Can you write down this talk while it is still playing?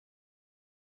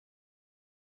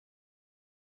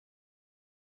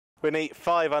Whitney,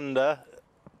 5 under,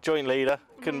 joint leader.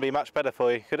 Couldn't be much better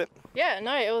for you, could it? Yeah,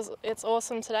 no, it's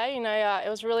awesome today. You know, it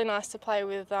was really nice to play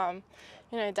with,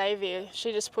 you know, Davy.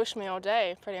 She just pushed me all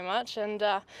day, pretty much, and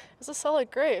it was a solid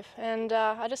group. And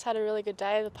I just had a really good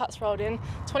day. The putts rolled in,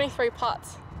 23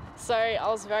 putts, so I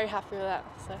was very happy with that.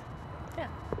 So, yeah.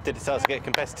 Did it start to get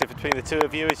competitive between the two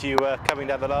of you as you were coming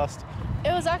down the last?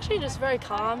 It was actually just very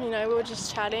calm. You know, we were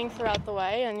just chatting throughout the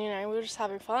way, and you know, we were just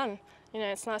having fun. You know,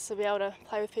 it's nice to be able to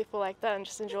play with people like that and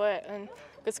just enjoy it, and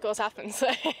good scores happen, so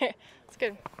it's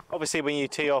good. Obviously, when you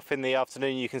tee off in the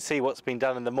afternoon, you can see what's been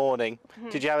done in the morning.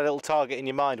 Did you have a little target in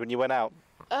your mind when you went out?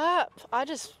 I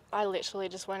literally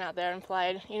just went out there and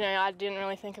played. You know, I didn't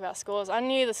really think about scores. I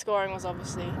knew the scoring was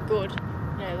obviously good.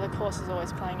 You know, the course is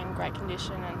always playing in great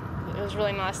condition, and it was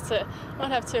really nice to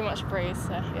not have too much breeze,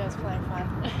 so yeah, it was playing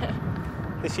fine.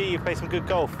 This year you played some good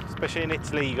golf, especially in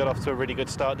Italy. You got off to a really good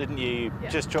start, didn't you? Yeah.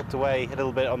 Just dropped away a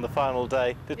little bit on the final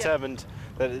day. Determined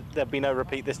that there'd be no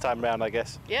repeat this time round, I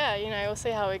guess. Yeah, you know, we'll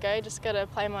see how we go. Just got to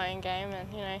play my own game,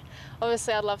 and you know,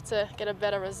 obviously I'd love to get a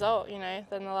better result, you know,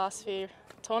 than the last few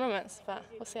tournaments, but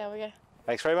we'll see how we go.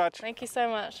 Thanks very much. Thank you so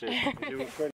much.